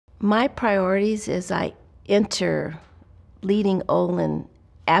My priorities as I enter leading Olin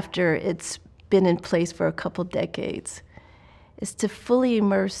after it's been in place for a couple decades is to fully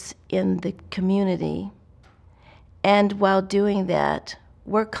immerse in the community, and while doing that,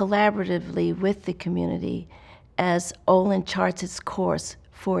 work collaboratively with the community as Olin charts its course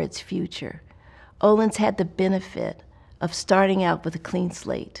for its future. Olin's had the benefit of starting out with a clean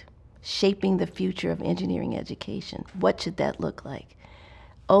slate, shaping the future of engineering education. What should that look like?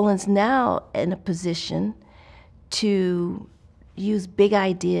 Olin's now in a position to use big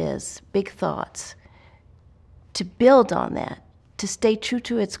ideas, big thoughts, to build on that, to stay true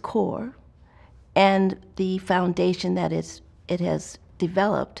to its core and the foundation that it has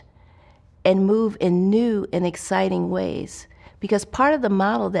developed, and move in new and exciting ways. Because part of the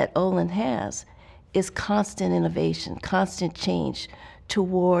model that Olin has is constant innovation, constant change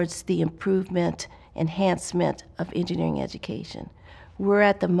towards the improvement, enhancement of engineering education. We're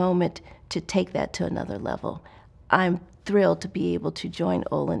at the moment to take that to another level. I'm thrilled to be able to join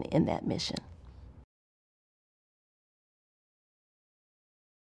Olin in that mission.